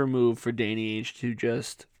safer move for Danny Ainge to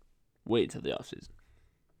just wait until the offseason.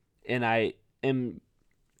 And I am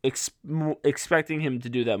expecting him to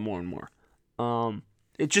do that more and more.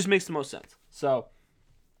 It just makes the most sense. So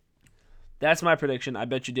that's my prediction. I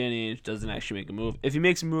bet you Danny Ainge doesn't actually make a move. If he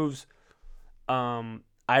makes moves, I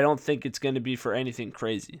don't think it's going to be for anything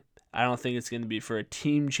crazy. I don't think it's going to be for a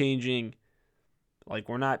team-changing. Like,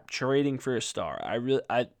 we're not trading for a star.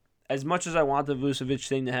 As much as I want the Vucevic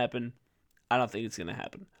thing to happen, I don't think it's going to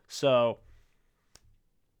happen. So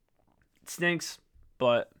it stinks,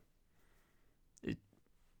 but it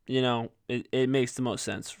makes the most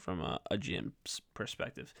sense from a GM's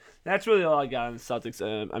perspective. That's really all I got on the Celtics.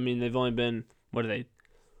 They've only been, what are they,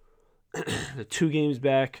 the 2 games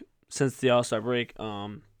back since the All-Star break. They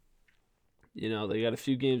got a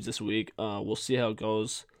few games this week. We'll see how it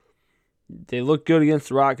goes. They look good against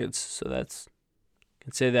the Rockets, so I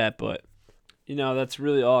can say that. But, that's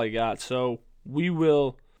really all I got. So we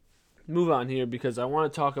will move on here because I want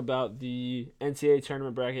to talk about the NCAA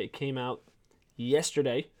tournament bracket. It came out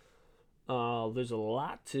yesterday. There's a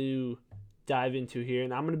lot to dive into here,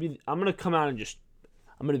 and I'm gonna come out and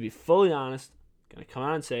I'm gonna be fully honest. Gonna come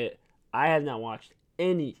out and say it. I have not watched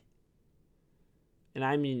any, and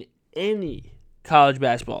I mean any, college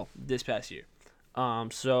basketball this past year.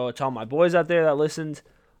 So to all my boys out there that listened,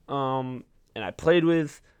 and I played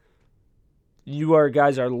with, you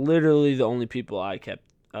guys are literally the only people I kept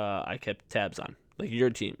tabs on, like your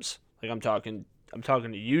teams. Like I'm talking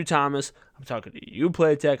to you, Thomas. I'm talking to you,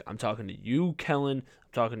 Playtech. I'm talking to you, Kellen.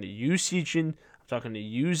 I'm talking to you, Seachin. I'm talking to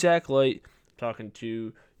you, Zach Light. I'm talking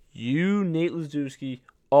to you, Nate Lazewski.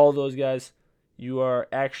 All those guys. You are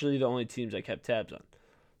actually the only teams I kept tabs on.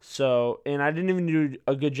 So, and I didn't even do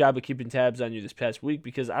a good job of keeping tabs on you this past week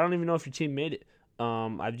because I don't even know if your team made it.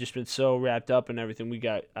 I've just been so wrapped up in everything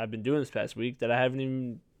I've been doing this past week that I haven't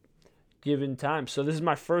even given time. So this is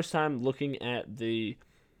my first time looking at the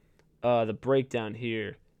breakdown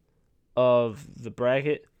here of the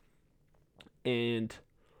bracket, and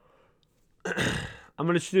I'm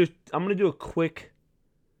gonna do a quick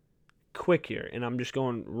here, and I'm just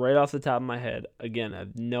going right off the top of my head. Again, I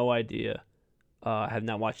have no idea. I have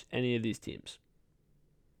not watched any of these teams,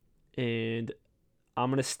 and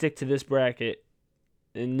I'm gonna stick to this bracket.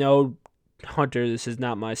 And no, Hunter, this is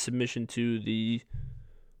not my submission to the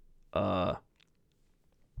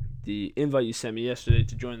invite you sent me yesterday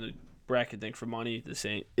to join the bracket thing for money. This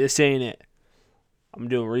ain't it. I'm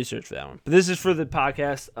doing research for that one. But this is for the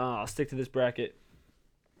podcast. I'll stick to this bracket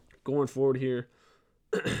going forward here.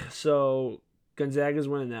 So Gonzaga's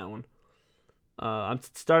winning that one. I'm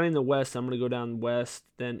starting the West. I'm going to go down West,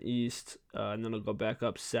 then East, and then I'll go back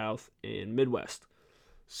up South and Midwest.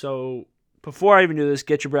 So before I even do this,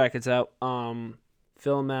 get your brackets out.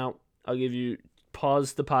 Fill them out. I'll give you,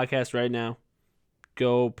 pause the podcast right now.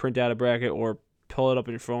 Go print out a bracket or pull it up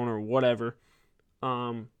on your phone or whatever.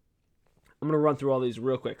 I'm going to run through all these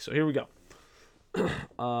real quick. So here we go.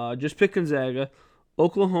 Just pick Gonzaga.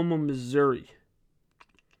 Oklahoma, Missouri.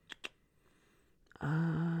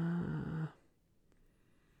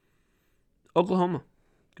 Oklahoma.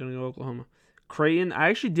 Going to go Oklahoma. Creighton. I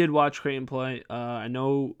actually did watch Creighton play. I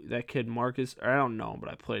know that kid Marcus. Or I don't know, but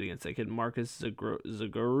I played against that kid Marcus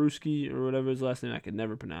Zagorowski or whatever his last name. I could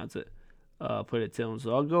never pronounce it. Played at Tillman.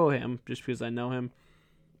 So I'll go him just because I know him.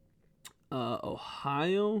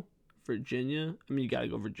 Ohio, Virginia. I mean, you got to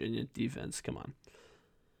go Virginia. Defense, come on.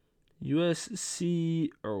 USC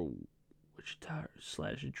or Wichita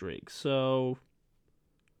 / Drake. So,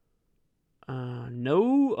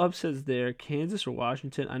 no upsets there. Kansas or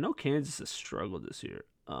Washington. I know Kansas has struggled this year,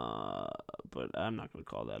 but I'm not going to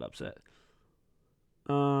call that upset.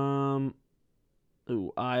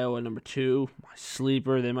 Iowa number 2. My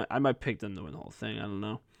sleeper. I might pick them to win the whole thing. I don't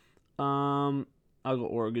know. I'll go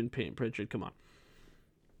Oregon. Peyton Pritchard. Come on.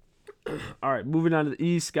 All right, moving on to the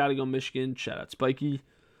East. Got to go Michigan. Shout out Spikey.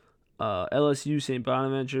 LSU, St.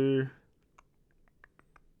 Bonaventure.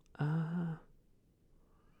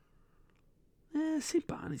 St.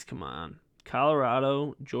 Bonnie's, come on.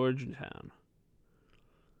 Colorado, Georgetown.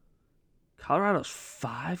 Colorado's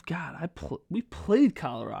 5. God, we played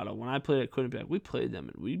Colorado when I played at Quinnipiac. We played them,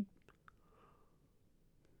 and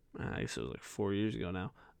I guess it was like 4 years ago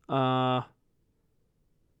now.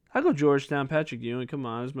 I go Georgetown. Patrick Ewing. Come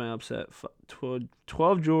on, this is my upset.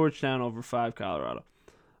 12 Georgetown over 5 Colorado.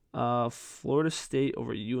 Florida State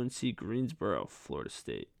over UNC Greensboro. Florida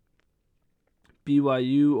State.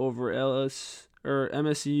 BYU over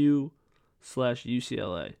MSU /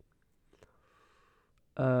 UCLA.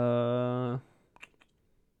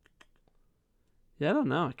 Yeah, I don't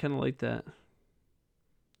know. I kind of like that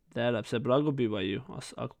upset, but I'll go BYU.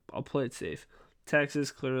 I'll play it safe.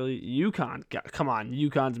 Texas, clearly. UConn, come on.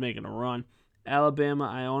 UConn's making a run. Alabama,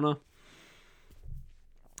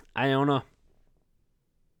 Iona.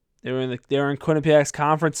 They were in Quinnipiac's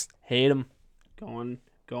conference. Hate them. Going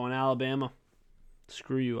Alabama.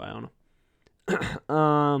 Screw you, Iona.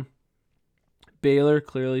 Baylor,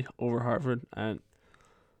 clearly over Hartford.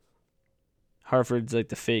 Hartford's like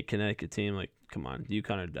the fake Connecticut team. Like, come on,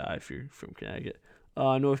 UConn or die if you're from Connecticut.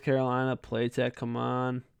 North Carolina, Playtech, come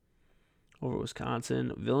on. Over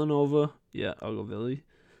Wisconsin. Villanova, yeah, I'll go Villy.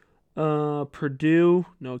 Purdue,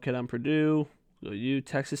 no kid on Purdue. Go U.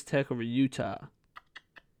 Texas Tech over Utah.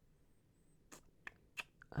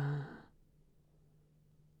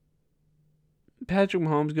 Patrick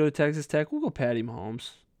Mahomes go to Texas Tech. We'll go Patty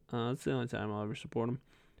Mahomes. That's the only time I'll ever support him.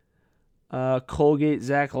 Colgate,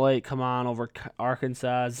 Zach Light, come on, over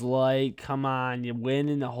Arkansas. Light, come on, you're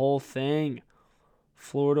winning the whole thing.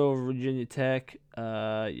 Florida over Virginia Tech.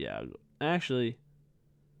 Yeah, actually,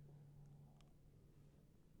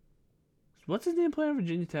 what's his name playing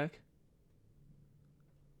Virginia Tech?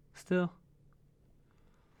 Still,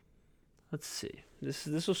 let's see.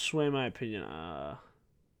 This will sway my opinion. All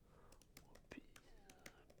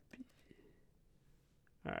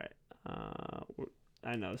right.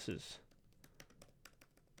 I know this is.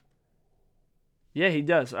 Yeah, he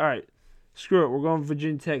does. All right. Screw it. We're going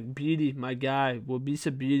Virginia Tech. Beatty, my guy.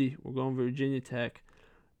 Wabisa Beatty. We're going Virginia Tech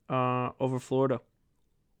over Florida.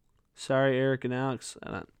 Sorry, Eric and Alex.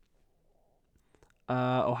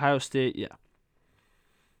 Ohio State, yeah.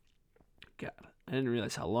 God, I didn't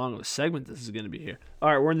realize how long of a segment this is going to be here. All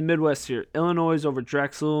right, we're in the Midwest here. Illinois over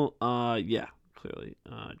Drexel. Yeah, clearly.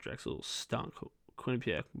 Drexel stunk.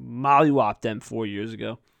 Quinnipiac mollywopped them 4 years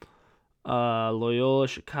ago. Loyola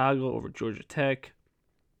Chicago over Georgia Tech.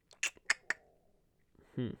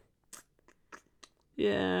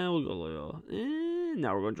 Yeah, we'll go Loyola.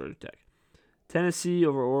 Now we're going Georgia Tech. Tennessee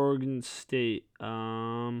over Oregon State.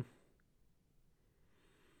 I'm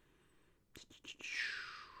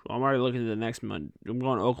already looking at the next one. I'm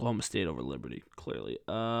going Oklahoma State over Liberty, clearly.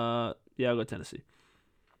 Yeah, I'll go Tennessee.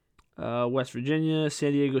 West Virginia,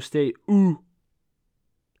 San Diego State. Ooh.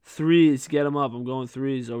 Threes, get them up. I'm going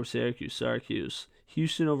threes over Syracuse.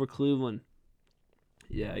 Houston over Cleveland.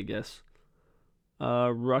 Yeah, I guess.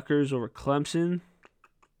 Rutgers over Clemson.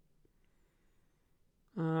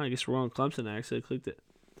 I guess we're on Clemson. I actually clicked it.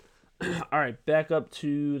 All right, back up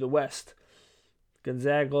to the West.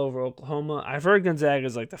 Gonzaga over Oklahoma. I've heard Gonzaga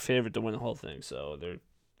is like the favorite to win the whole thing, so they're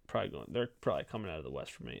probably coming out of the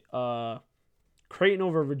West for me. Creighton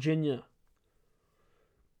over Virginia.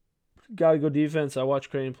 Gotta go defense. I watched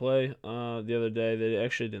Creighton play the other day. They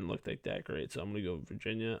actually didn't look like that great, so I'm gonna go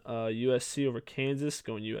Virginia. USC over Kansas.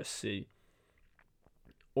 Going USC.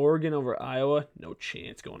 Oregon over Iowa. No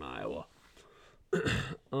chance going Iowa.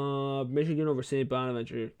 Michigan over St.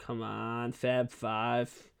 Bonaventure. Come on, Fab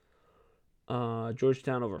 5.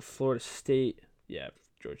 Georgetown over Florida State. Yeah,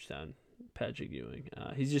 Georgetown. Patrick Ewing.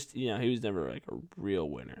 He's just, he was never like a real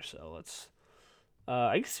winner. So let's.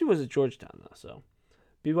 I guess he was at Georgetown though. So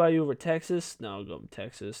BYU over Texas. No, I'll go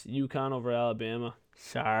Texas. UConn over Alabama.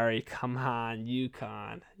 Sorry, come on,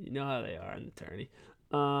 UConn. You know how they are in the tourney.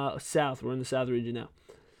 South. We're in the South region now.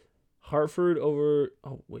 Hartford over.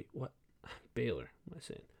 Oh wait, what? Baylor. What am I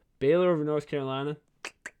saying? Baylor over North Carolina.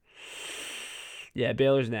 Yeah,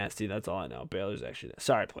 Baylor's nasty. That's all I know. Baylor's actually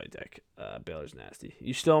sorry, Playtech. Baylor's nasty.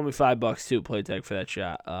 You still owe me $5 too, Playtech, for that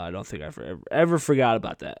shot. I don't think I ever forgot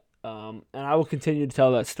about that. And I will continue to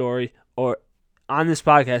tell that story or on this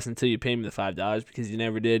podcast until you pay me the $5 because you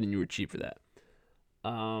never did and you were cheap for that.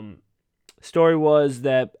 Story was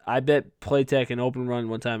that I bet Playtech an open run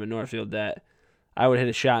one time at Northfield that I would hit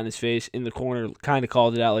a shot in his face in the corner, kind of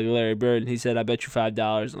called it out like Larry Bird, and he said, I bet you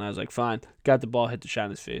 $5, and I was like, fine. Got the ball, hit the shot in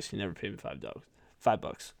his face. He never paid me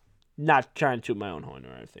 $5. Not trying to toot my own horn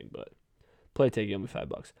or anything, but Playtech gave me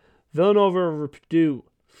 $5. Villanova over Purdue.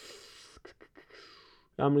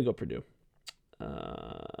 I'm going to go Purdue.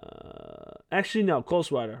 Actually, no,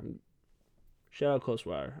 Coldwater. Shout out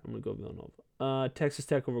Coldwater. I'm going to go Villanova. Texas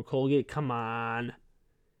Tech over Colgate. Come on.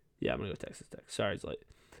 Yeah, I'm going to go Texas Tech. Sorry, it's late.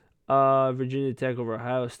 Virginia Tech over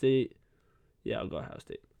Ohio State. Yeah, I'll go Ohio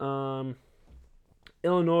State.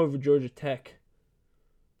 Illinois over Georgia Tech.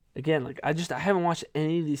 Again, I haven't watched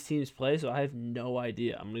any of these teams play, so I have no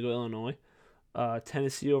idea. I'm gonna go Illinois.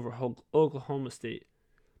 Tennessee over Oklahoma State.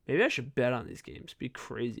 Maybe I should bet on these games. Be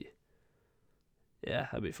crazy. Yeah,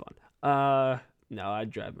 that'd be fun. No,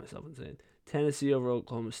 I'd drive myself insane. Tennessee over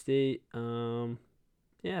Oklahoma State.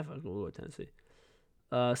 Yeah, fuck, we'll go with Tennessee.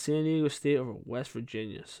 San Diego State over West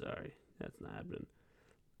Virginia. Sorry, that's not happening.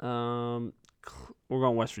 We're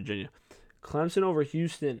going West Virginia. Clemson over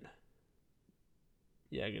Houston.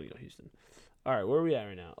 Yeah, I gotta go Houston. All right, where are we at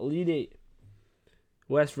right now? Elite Eight.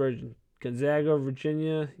 West Virginia. Gonzaga over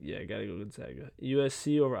Virginia. Yeah, I gotta go Gonzaga.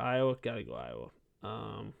 USC over Iowa. Gotta go Iowa.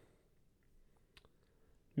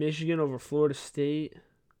 Michigan over Florida State.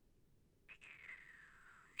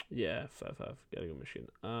 Yeah, 5-5. Gotta go Michigan.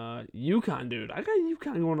 UConn, dude. I got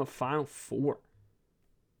UConn going to Final Four.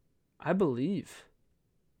 I believe.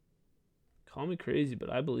 Call me crazy, but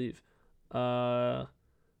I believe. We're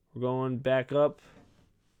going back up.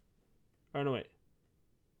 Oh, no, wait.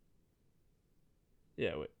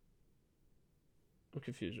 Yeah, wait. I'm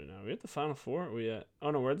confused right now. Are we at the Final Four? Or are we at...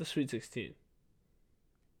 Oh, no, we're at the Sweet 16.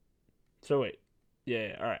 So, wait.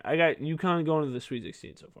 Yeah, all right. I got UConn going to the Sweet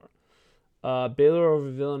 16 so far. Baylor over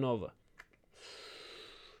Villanova.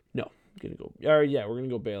 No, I'm gonna go. Yeah, we're gonna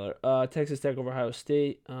go Baylor. Texas Tech over Ohio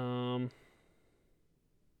State. Again,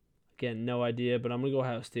 no idea, but I'm gonna go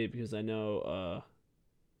Ohio State because I know.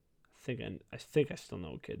 I think I still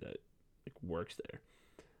know a kid that works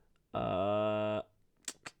there.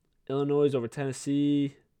 Illinois over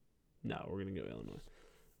Tennessee. No, we're gonna go Illinois.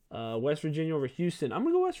 West Virginia over Houston. I'm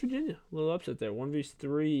gonna go West Virginia. A little upset there.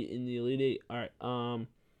 1v3 in the Elite Eight. All right.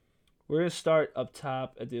 We're going to start up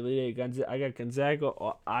top at the Elite Eight. I got Gonzaga,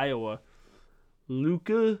 Iowa.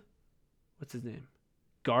 Luka, what's his name?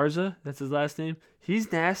 Garza, that's his last name.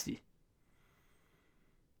 He's nasty.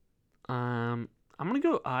 I'm going to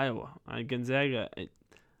go Iowa. Gonzaga,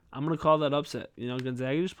 I'm going to call that upset.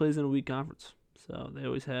 Gonzaga just plays in a weak conference. So they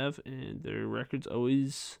always have, and their record's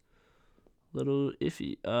always a little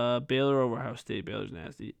iffy. Baylor over Ohio State. Baylor's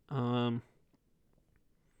nasty.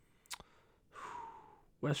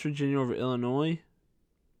 West Virginia over Illinois.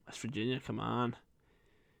 West Virginia, come on.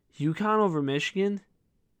 UConn over Michigan.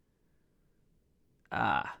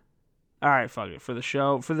 All right, fuck it. For the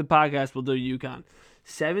show, for the podcast, we'll do UConn.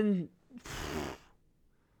 7.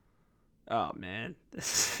 Oh, man.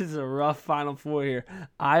 This is a rough Final Four here.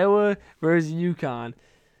 Iowa versus UConn.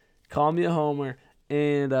 Call me a homer.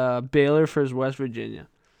 And Baylor versus West Virginia.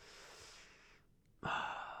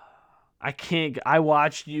 I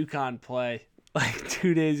watched UConn play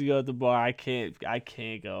 2 days ago at the bar. I can't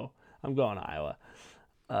go. I'm going Iowa.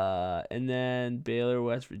 And then Baylor,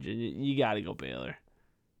 West Virginia. You got to go Baylor.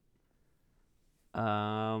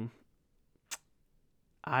 Iowa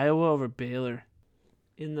over Baylor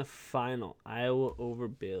in the final. Iowa over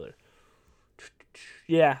Baylor.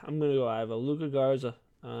 Yeah, I'm going to go Iowa. Luka Garza,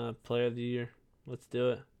 player of the year. Let's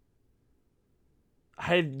do it.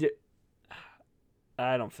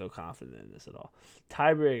 I don't feel confident in this at all.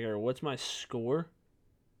 Tiebreaker, what's my score?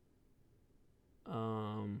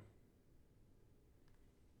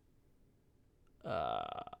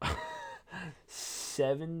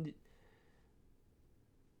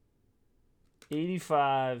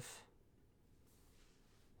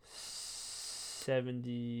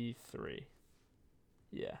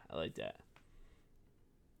 Yeah, I like that.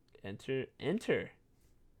 Enter.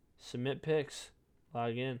 Submit picks.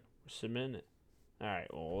 Log in. We're submitting it. All right,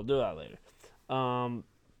 well, we'll do that later.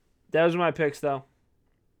 That was my picks, though.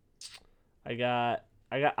 I got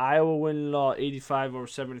Iowa winning it all,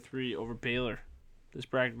 85-73 over Baylor. This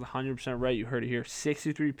bracket is 100% right. You heard it here.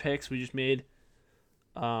 63 picks we just made.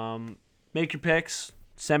 Make your picks.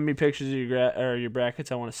 Send me pictures of your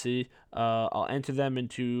brackets I want to see. I'll enter them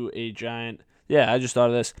into a giant. Yeah, I just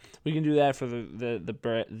thought of this. We can do that for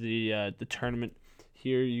the tournament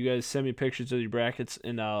here. You guys send me pictures of your brackets,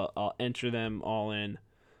 and I'll enter them all in.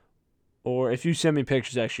 Or if you send me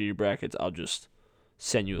pictures actually of your brackets, I'll just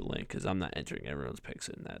send you a link because I'm not entering everyone's picks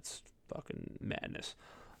in. That's fucking madness.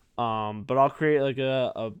 But I'll create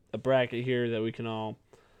a bracket here that we can all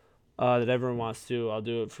that everyone wants to. I'll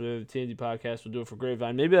do it for the TNT podcast. We'll do it for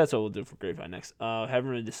Grapevine. Maybe that's what we'll do for Grapevine next. Haven't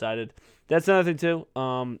really decided. That's another thing too.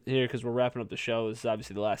 Here because we're wrapping up the show. This is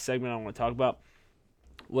obviously the last segment I want to talk about.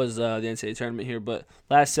 Was the NCAA tournament here, but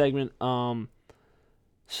last segment.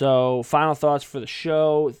 So final thoughts for the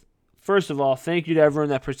show. First of all, thank you to everyone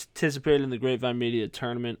that participated in the Grapevine Media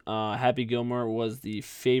tournament. Happy Gilmore was the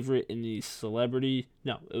favorite in the celebrity.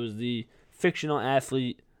 No, it was the fictional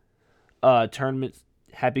athlete tournament.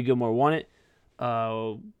 Happy Gilmore won it.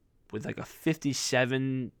 with like a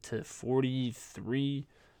 57 to 43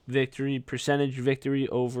 percentage victory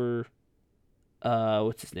over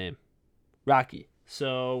what's his name? Rocky.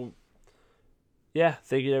 So yeah,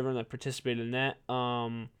 thank you to everyone that participated in that.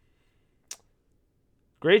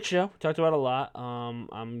 Great show. We talked about a lot.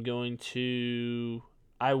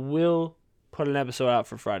 I will put an episode out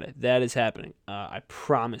for Friday. That is happening. I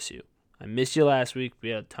promise you. I missed you last week. We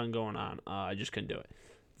had a ton going on. I just couldn't do it.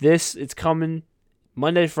 It's coming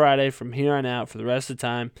Monday, Friday from here on out for the rest of the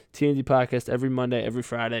time. TND podcast every Monday, every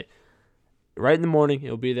Friday. Right in the morning,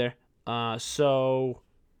 it'll be there. So,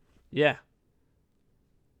 yeah.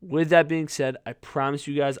 With that being said, I promise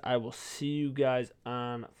you guys I will see you guys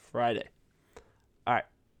on Friday. All right.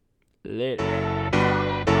 Later.